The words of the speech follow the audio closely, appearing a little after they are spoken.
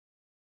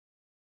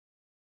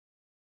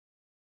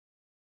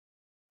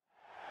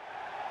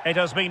It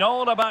has been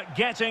all about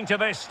getting to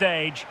this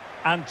stage,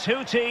 and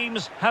two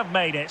teams have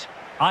made it.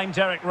 I'm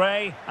Derek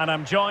Ray, and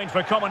I'm joined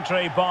for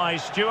commentary by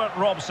Stuart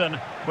Robson.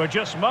 We're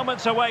just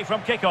moments away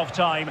from kick-off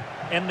time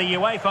in the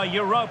UEFA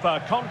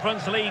Europa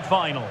Conference League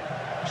final.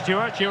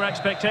 Stuart, your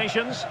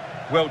expectations?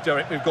 Well,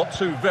 Derek, we've got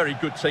two very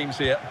good teams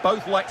here.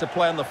 Both like to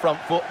play on the front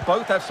foot.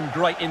 Both have some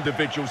great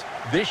individuals.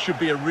 This should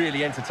be a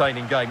really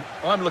entertaining game.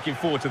 I'm looking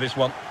forward to this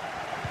one.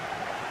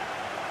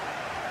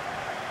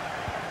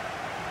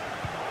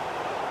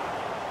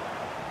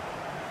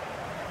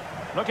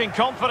 Looking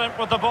confident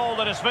with the ball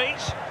at his feet.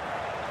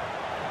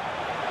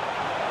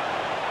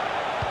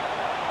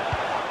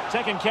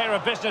 Taking care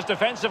of business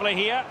defensively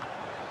here.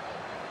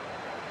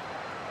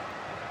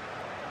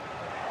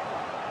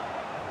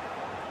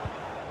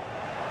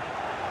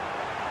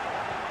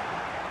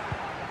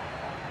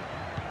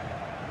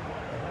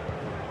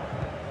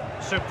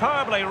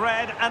 Superbly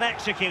read and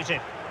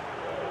executed.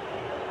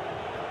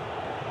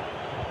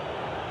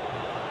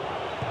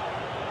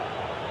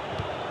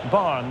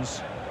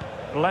 Barnes.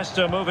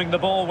 Leicester moving the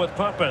ball with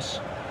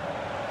purpose.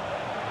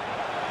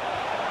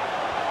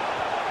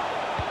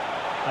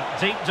 A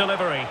deep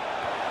delivery.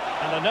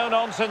 And a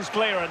no-nonsense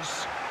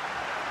clearance.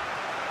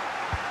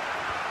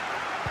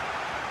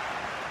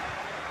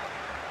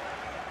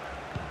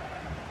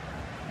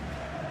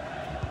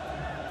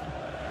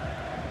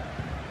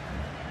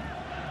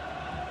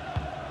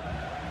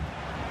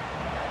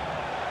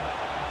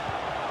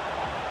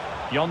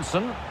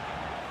 Johnson.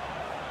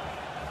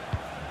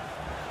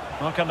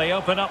 Well, can they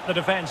open up the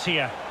defence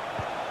here?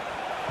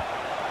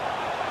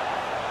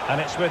 And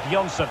it's with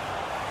Johnson.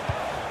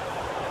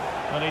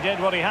 And he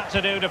did what he had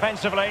to do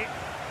defensively.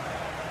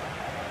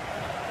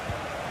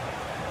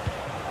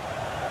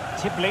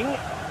 Tibbling.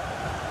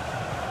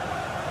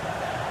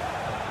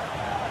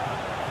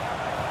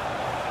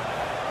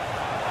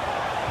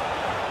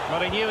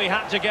 But he knew he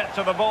had to get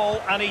to the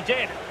ball, and he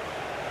did.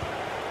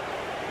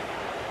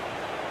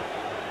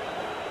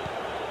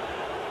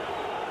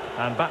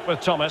 And back with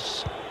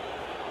Thomas.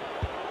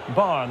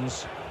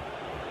 Barnes.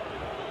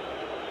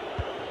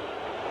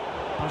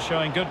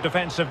 Showing good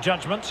defensive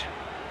judgment.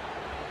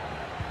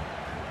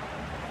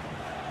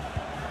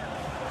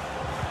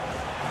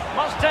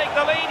 Must take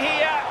the lead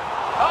here.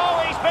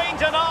 Oh, he's been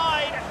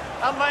denied.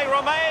 And they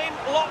remain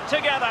locked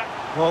together.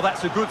 Well,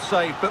 that's a good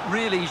save, but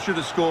really he should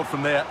have scored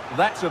from there.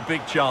 That's a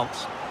big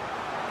chance.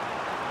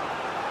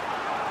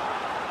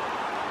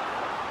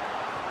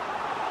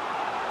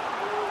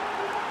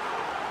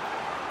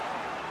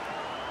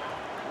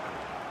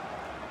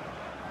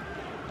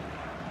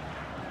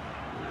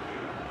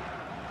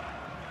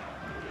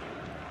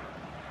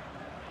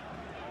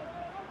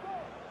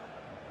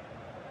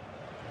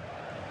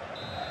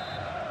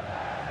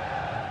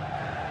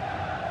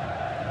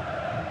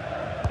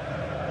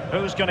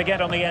 Who's going to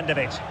get on the end of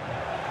it?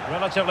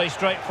 Relatively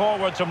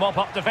straightforward to mop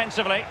up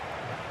defensively.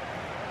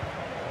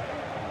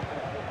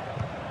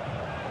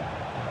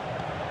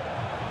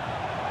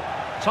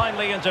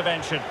 Timely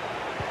intervention.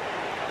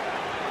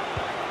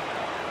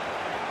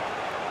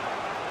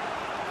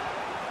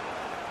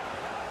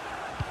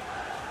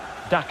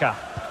 Daka.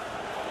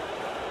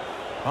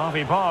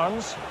 Harvey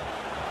Barnes.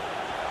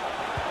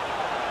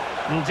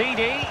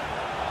 Ndidi.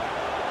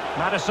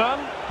 Madison.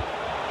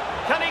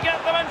 Can he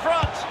get them in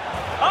front?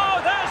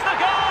 Oh, there's the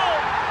goal!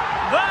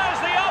 There's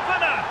the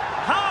opener!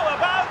 How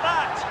about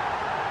that?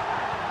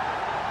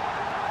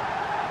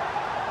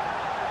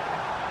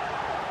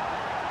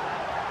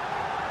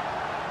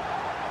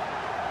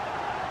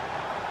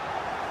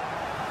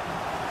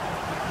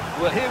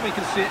 Well, here we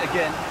can see it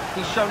again.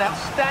 He's shown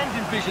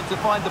outstanding vision to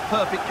find the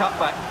perfect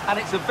cutback, and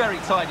it's a very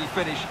tidy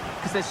finish,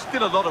 because there's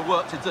still a lot of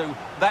work to do.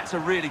 That's a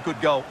really good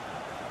goal.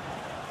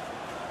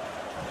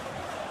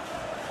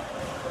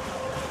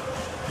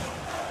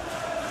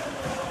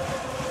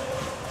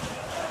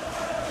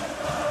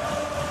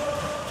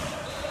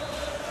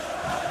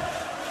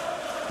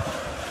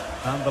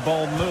 And the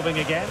ball moving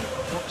again.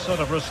 What sort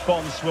of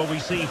response will we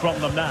see from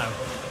them now?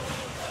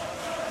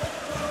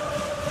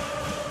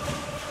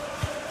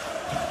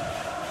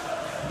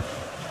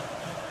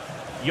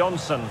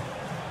 Johnson.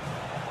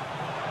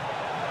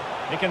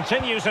 He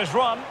continues his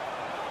run.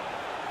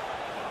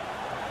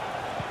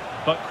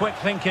 But quick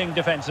thinking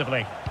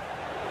defensively.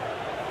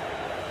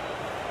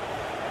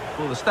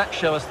 Well, the stats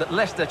show us that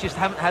Leicester just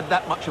haven't had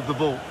that much of the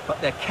ball, but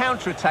their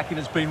counter-attacking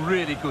has been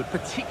really good,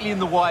 particularly in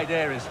the wide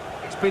areas.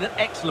 It's been an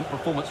excellent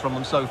performance from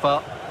them so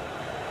far.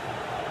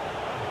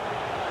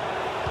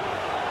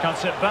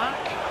 Cuts it back.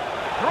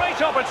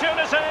 Great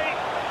opportunity.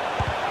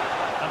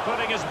 And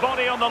putting his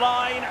body on the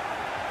line.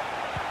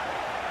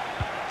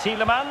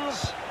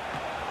 Tielemans.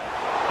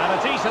 And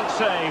a decent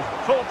save.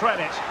 Full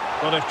credit.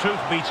 Well, if truth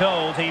be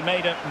told, he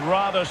made it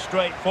rather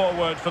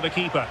straightforward for the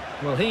keeper.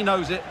 Well, he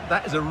knows it.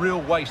 That is a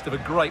real waste of a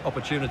great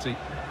opportunity.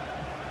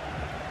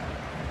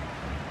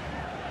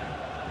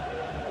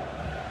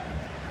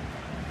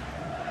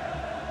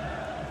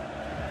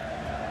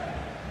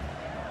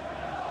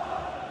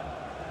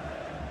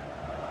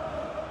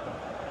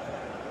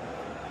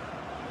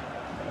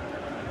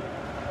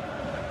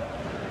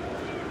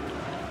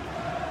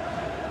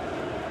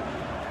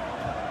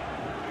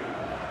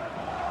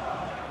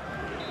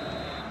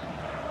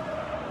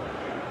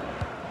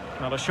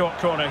 Well, a short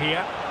corner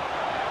here.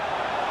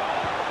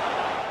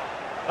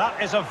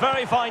 That is a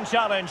very fine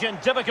challenge in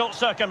difficult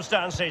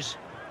circumstances.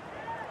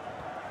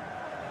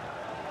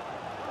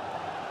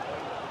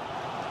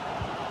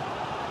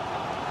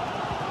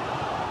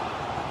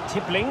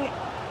 Tippling.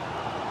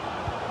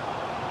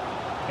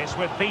 It's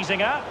with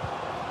Piesinger.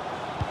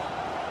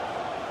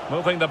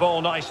 Moving the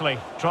ball nicely,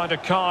 trying to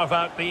carve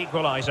out the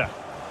equaliser.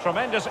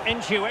 Tremendous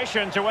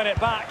intuition to win it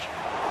back.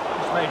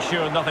 Just made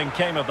sure nothing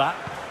came of that.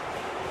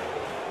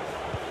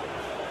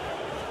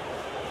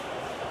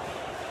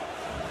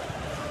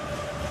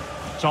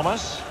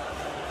 Thomas.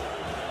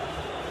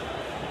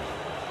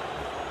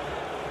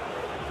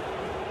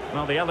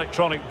 Well, the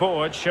electronic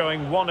board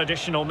showing 1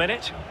 additional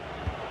minute.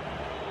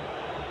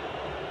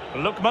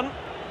 Lookman.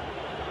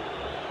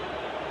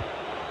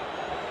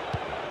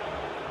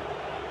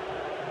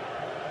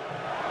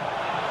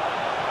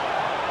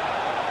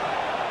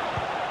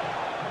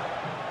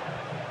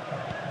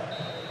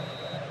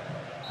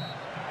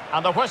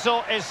 And the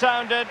whistle is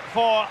sounded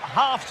for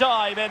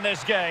half-time in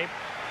this game.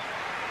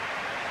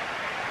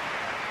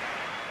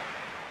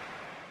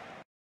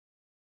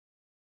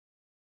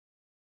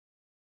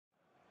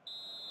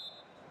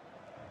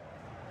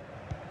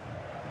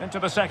 Into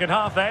the second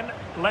half then.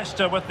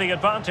 Leicester with the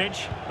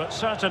advantage, but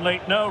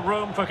certainly no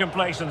room for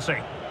complacency.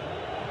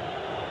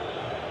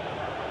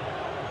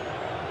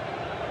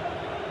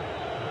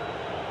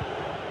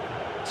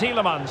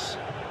 Tielemans.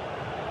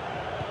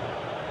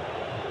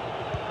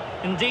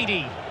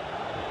 Ndidi.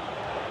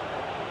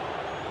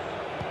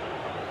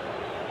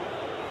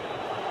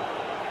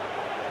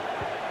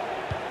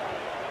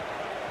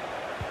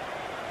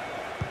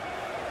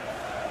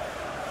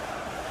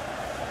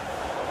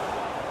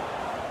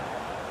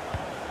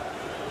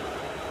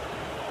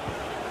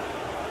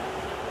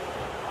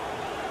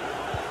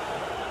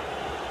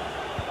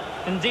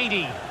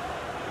 Ndidi.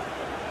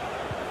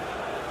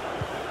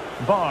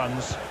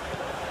 Barnes.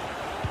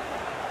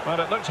 Well,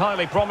 it looked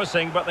highly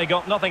promising, but they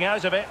got nothing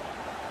out of it.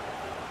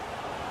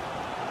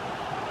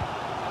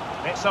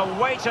 It's a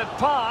weighted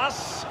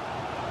pass.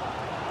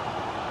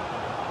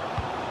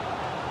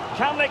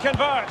 Can they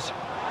convert?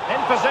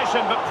 In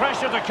position, but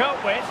pressure to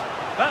cope with.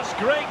 That's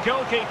great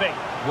goalkeeping.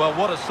 Well,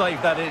 what a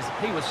save that is.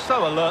 He was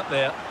so alert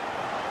there.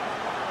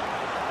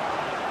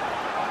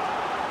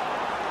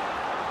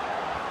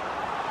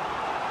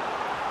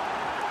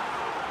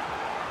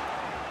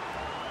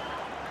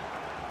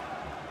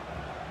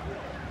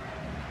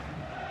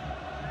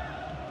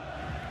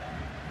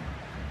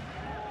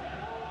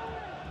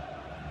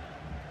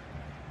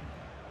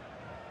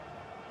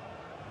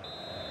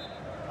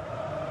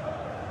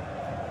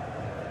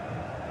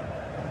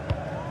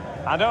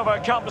 And over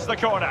comes the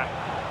corner.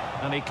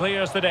 And he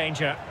clears the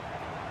danger.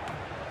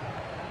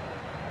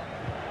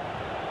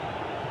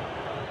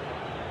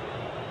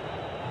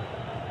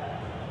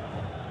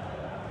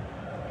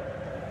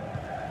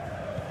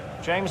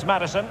 James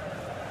Maddison.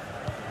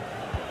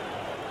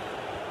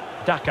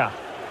 Daka.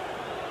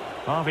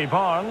 Harvey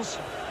Barnes.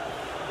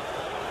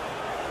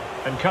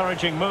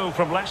 Encouraging move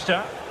from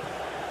Leicester.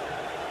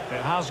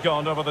 It has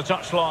gone over the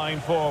touchline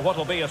for what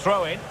will be a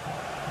throw-in.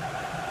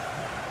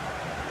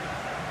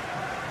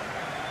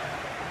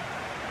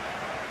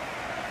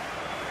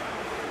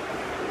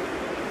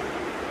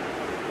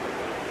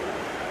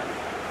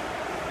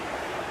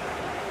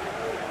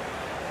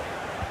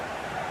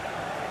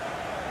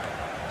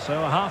 So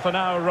half an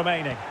hour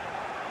remaining.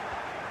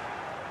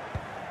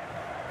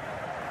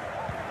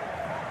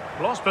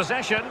 Lost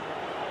possession.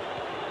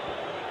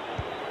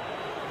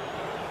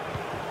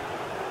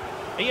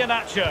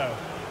 Iheanacho.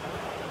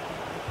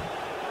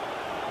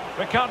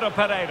 Ricardo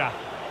Pereira.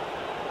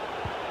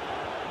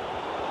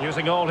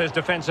 Using all his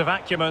defensive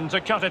acumen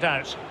to cut it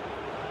out.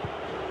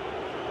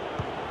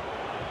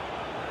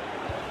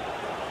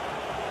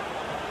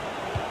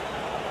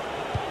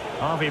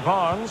 Harvey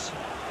Barnes.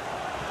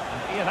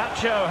 And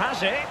Iheanacho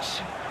has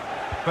it.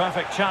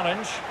 Perfect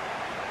challenge.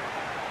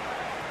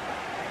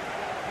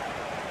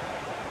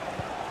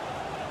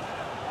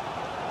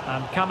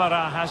 And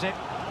Camara has it.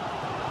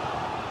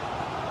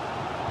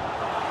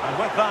 And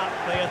with that,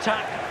 the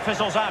attack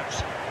fizzles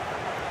out.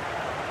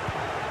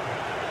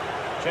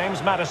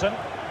 James Maddison.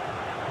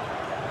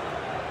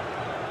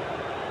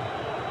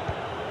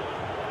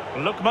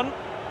 Lookman.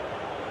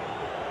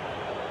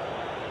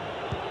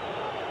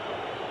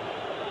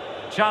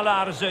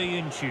 Çağlar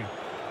Söyüncü.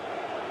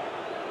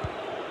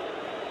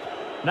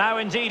 Now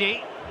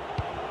Ndidi.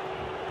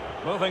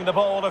 Moving the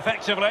ball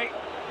effectively.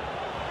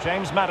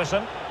 James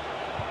Maddison.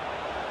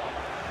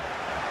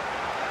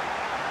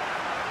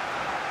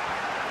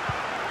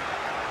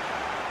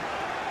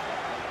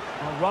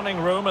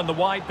 Running room in the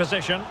wide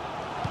position.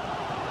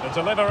 The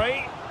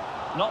delivery.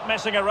 Not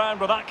messing around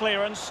with that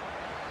clearance.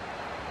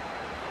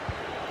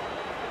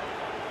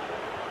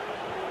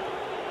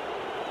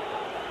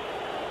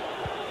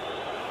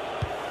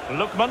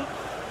 Lookman.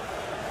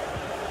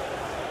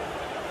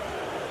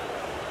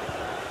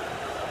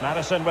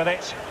 Maddison with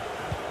it.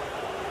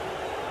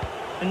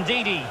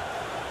 Ndidi.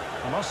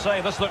 I must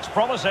say this looks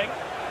promising.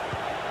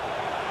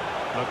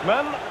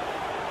 Lookman.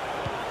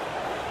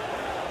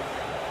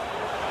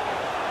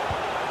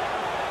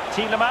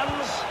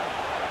 Tielemans.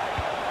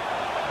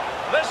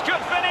 This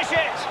could finish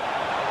it.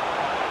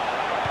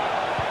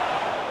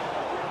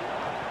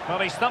 Well,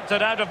 he stumped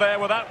it out of there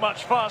without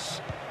much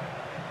fuss.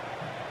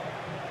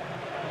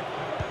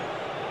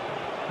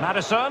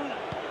 Maddison.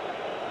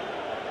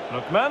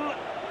 Lookman.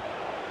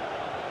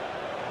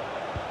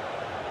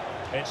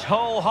 It's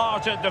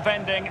wholehearted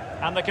defending,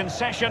 and the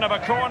concession of a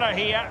corner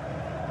here.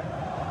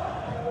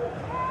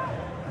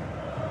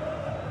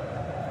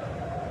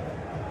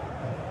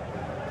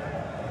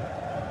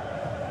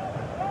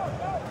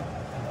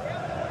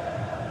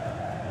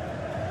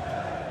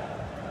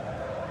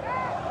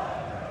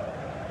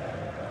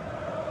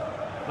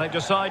 They've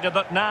decided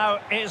that now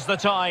is the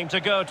time to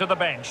go to the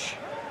bench.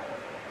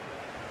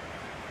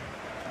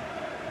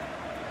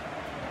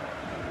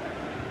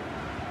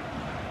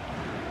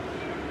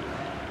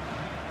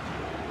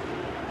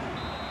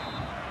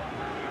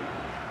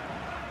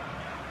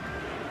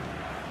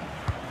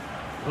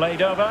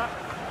 Laid over.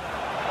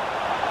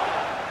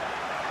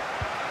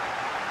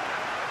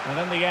 And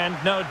in the end,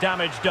 no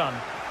damage done.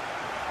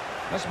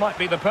 This might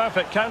be the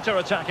perfect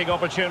counter-attacking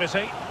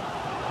opportunity.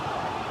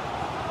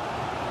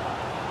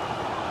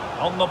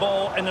 On the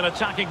ball in an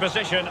attacking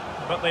position,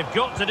 but they've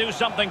got to do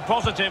something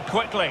positive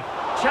quickly.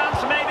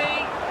 Chance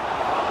maybe.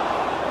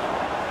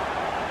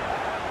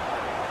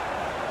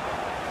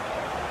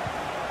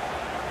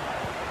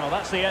 Well,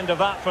 that's the end of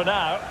that for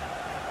now.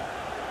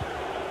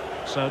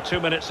 So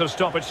 2 minutes of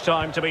stoppage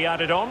time to be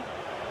added on.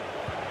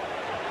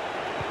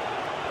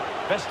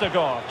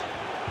 Vestergaard.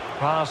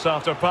 Pass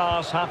after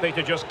pass, happy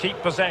to just keep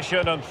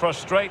possession and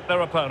frustrate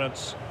their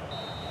opponents.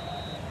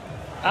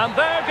 And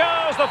there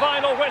goes the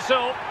final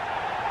whistle.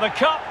 The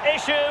cup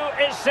issue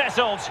is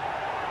settled.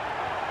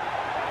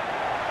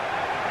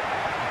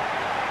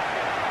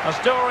 A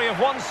story of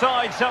one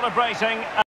side celebrating